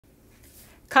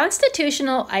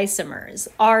Constitutional isomers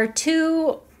are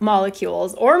two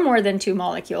molecules, or more than two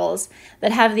molecules,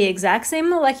 that have the exact same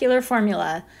molecular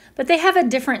formula, but they have a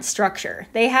different structure.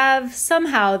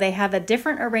 Somehow they have a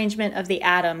different arrangement of the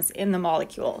atoms in the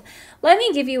molecule. Let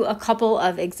me give you a couple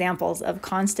of examples of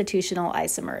constitutional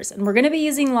isomers, and we're going to be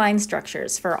using line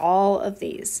structures for all of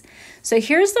these. So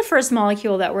here's the first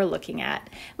molecule that we're looking at.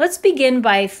 Let's begin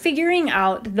by figuring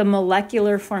out the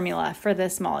molecular formula for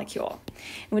this molecule.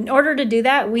 In order to do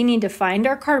that, we need to find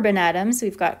our carbon atoms.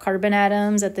 We've got carbon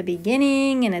atoms at the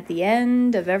beginning and at the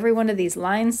end of every one of these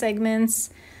line segments.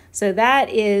 So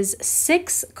that is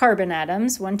 6 carbon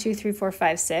atoms, 1, 2, 3, 4,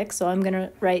 5, 6. So I'm going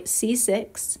to write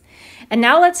C6. And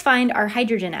now let's find our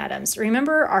hydrogen atoms.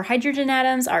 Remember, our hydrogen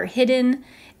atoms are hidden.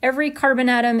 Every carbon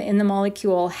atom in the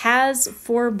molecule has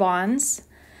 4 bonds.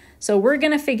 So we're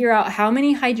going to figure out how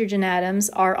many hydrogen atoms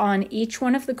are on each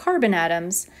one of the carbon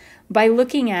atoms by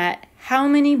looking at how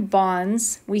many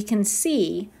bonds we can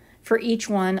see for each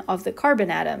one of the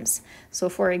carbon atoms. So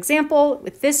for example,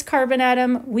 with this carbon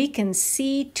atom, we can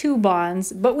see 2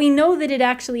 bonds, but we know that it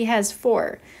actually has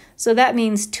 4. So that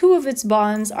means 2 of its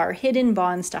bonds are hidden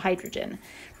bonds to hydrogen.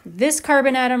 This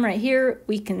carbon atom right here,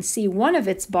 we can see 1 of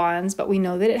its bonds, but we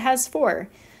know that it has 4.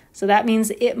 So that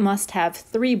means it must have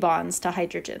 3 bonds to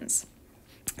hydrogens.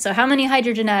 So how many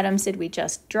hydrogen atoms did we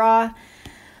just draw?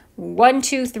 1,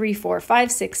 2, 3, 4,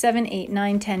 5, 6, 7, 8,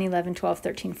 9, 10, 11, 12,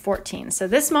 13, 14. So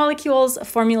this molecule's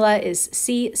formula is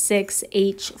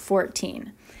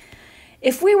C6H14.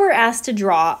 If we were asked to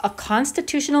draw a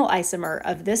constitutional isomer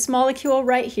of this molecule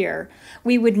right here,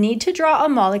 we would need to draw a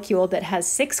molecule that has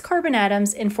 6 carbon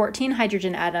atoms and 14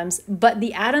 hydrogen atoms, but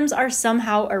the atoms are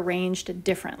somehow arranged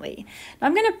differently. Now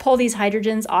I'm going to pull these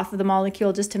hydrogens off of the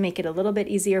molecule just to make it a little bit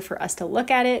easier for us to look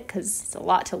at it, because it's a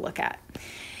lot to look at.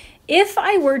 If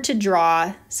I were to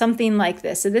draw something like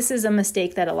this, so this is a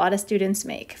mistake that a lot of students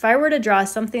make. If I were to draw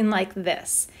something like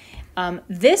this,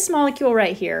 this molecule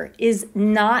right here is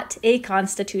not a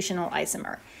constitutional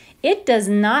isomer. It does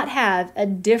not have a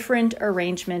different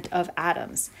arrangement of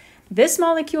atoms. This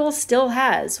molecule still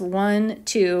has 1,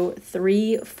 2,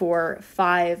 3, 4,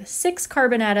 5, 6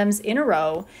 carbon atoms in a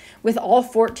row with all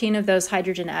 14 of those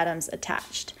hydrogen atoms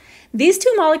attached. These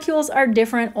two molecules are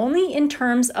different only in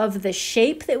terms of the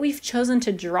shape that we've chosen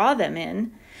to draw them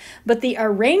in, but the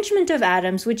arrangement of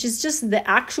atoms, which is just the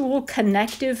actual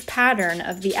connective pattern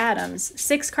of the atoms,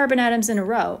 6 carbon atoms in a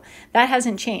row, that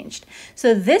hasn't changed.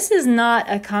 So this is not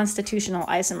a constitutional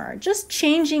isomer. Just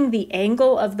changing the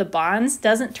angle of the bonds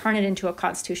doesn't turn it into a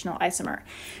constitutional isomer.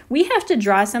 We have to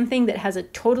draw something that has a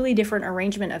totally different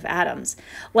arrangement of atoms.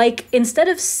 Like instead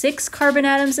of 6 carbon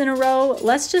atoms in a row,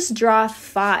 let's just draw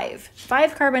 5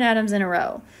 carbon atoms in a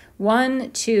row.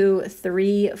 1, 2,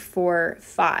 3, 4,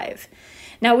 5.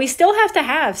 Now we still have to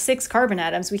have 6 carbon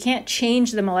atoms. We can't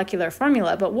change the molecular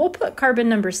formula, but we'll put carbon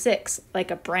number 6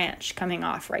 like a branch coming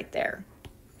off right there.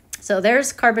 So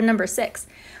there's carbon number 6.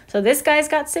 So this guy's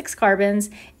got 6 carbons,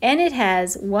 and it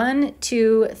has 1,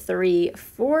 2, 3,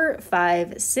 4,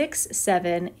 5, 6,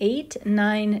 7, 8,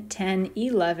 9, 10,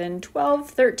 11, 12,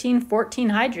 13, 14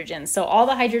 hydrogens. So all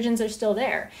the hydrogens are still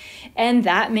there, and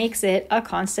that makes it a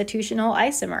constitutional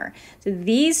isomer. So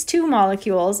these two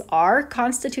molecules are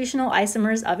constitutional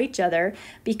isomers of each other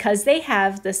because they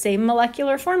have the same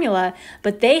molecular formula,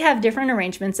 but they have different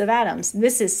arrangements of atoms.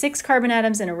 This is 6 carbon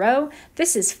atoms in a row.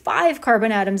 This is 5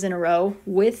 carbon atoms in a row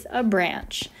with a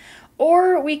branch.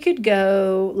 Or we could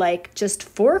go like just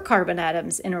 4 carbon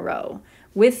atoms in a row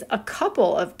with a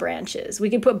couple of branches. We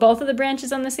could put both of the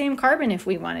branches on the same carbon if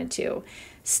we wanted to.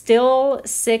 Still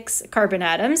 6 carbon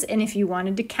atoms, and if you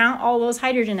wanted to count all those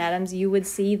hydrogen atoms, you would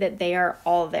see that they are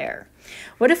all there.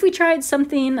 What if we tried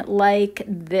something like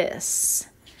this?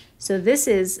 So this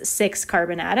is 6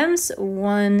 carbon atoms,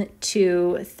 1,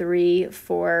 2, 3,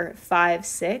 4, 5,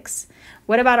 6.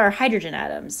 What about our hydrogen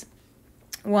atoms?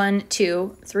 1,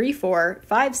 2, 3, 4,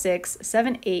 5, 6,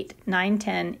 7, 8, 9,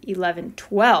 10, 11,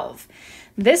 12.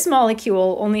 This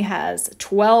molecule only has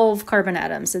 12 carbon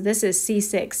atoms, so this is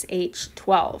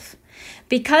C6H12.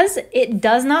 Because it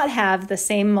does not have the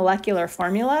same molecular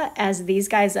formula as these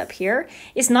guys up here,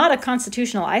 it's not a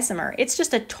constitutional isomer. It's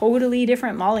just a totally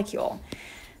different molecule.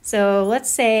 So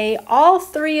let's say all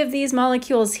 3 of these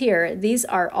molecules here, these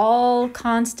are all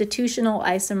constitutional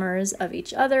isomers of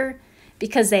each other,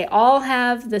 because they all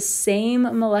have the same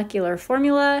molecular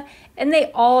formula and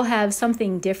they all have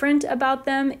something different about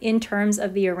them in terms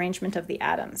of the arrangement of the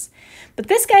atoms. But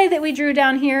this guy that we drew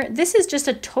down here, this is just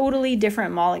a totally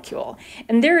different molecule,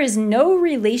 and there is no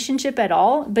relationship at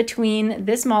all between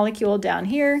this molecule down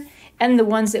here and the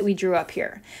ones that we drew up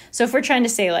here. So if we're trying to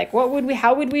say like,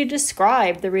 how would we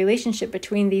describe the relationship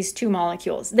between these two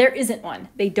molecules? There isn't one.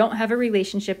 They don't have a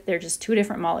relationship. They're just two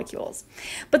different molecules.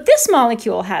 But this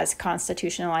molecule has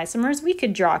constitutional isomers. We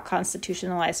could draw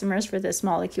constitutional isomers for this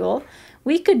molecule.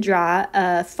 We could draw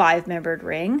a 5-membered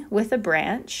ring with a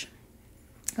branch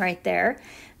right there.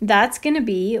 That's going to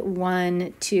be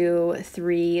 1, 2,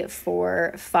 3,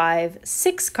 4, 5,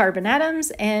 6 carbon atoms,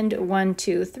 and 1,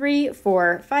 2, 3,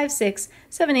 4, 5, 6,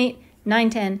 7, 8, 9,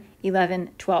 10, 11,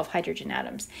 12 hydrogen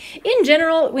atoms. In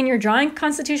general, when you're drawing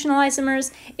constitutional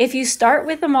isomers, if you start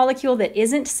with a molecule that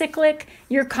isn't cyclic,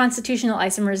 your constitutional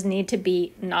isomers need to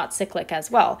be not cyclic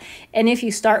as well. And if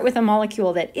you start with a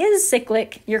molecule that is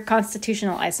cyclic, your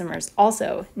constitutional isomers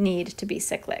also need to be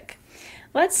cyclic.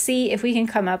 Let's see if we can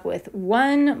come up with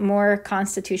one more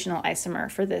constitutional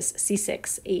isomer for this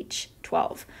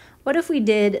C6H12. What if we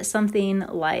did something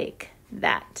like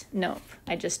that? Nope,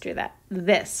 I just drew that.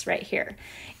 This right here.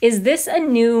 Is this a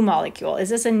new molecule? Is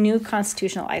this a new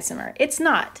constitutional isomer? It's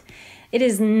not. It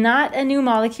is not a new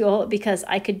molecule because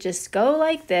I could just go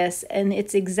like this and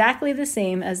it's exactly the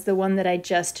same as the one that I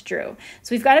just drew.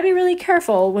 So we've got to be really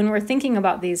careful when we're thinking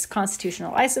about these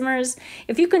constitutional isomers.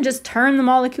 If you can just turn the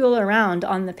molecule around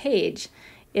on the page,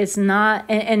 it's not,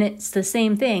 and it's the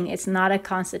same thing. It's not a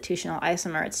constitutional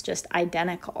isomer. It's just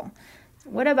identical.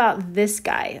 What about this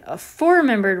guy? A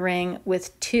 4-membered ring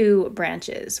with 2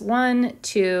 branches. 1,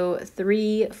 2,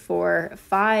 3, 4,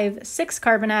 5, 6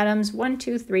 carbon atoms. 1,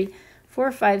 2, 3, 4,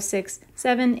 5, 6,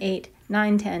 7, 8,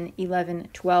 9, 10, 11,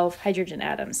 12 hydrogen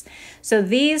atoms. So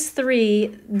these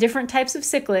 3 different types of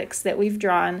cyclics that we've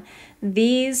drawn,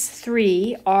 these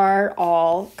 3 are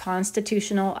all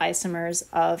constitutional isomers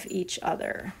of each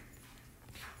other.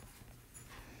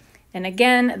 And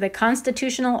again, the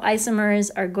constitutional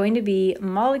isomers are going to be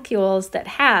molecules that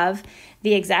have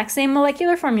the exact same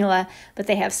molecular formula, but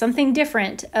they have something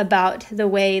different about the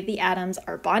way the atoms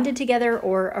are bonded together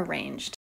or arranged.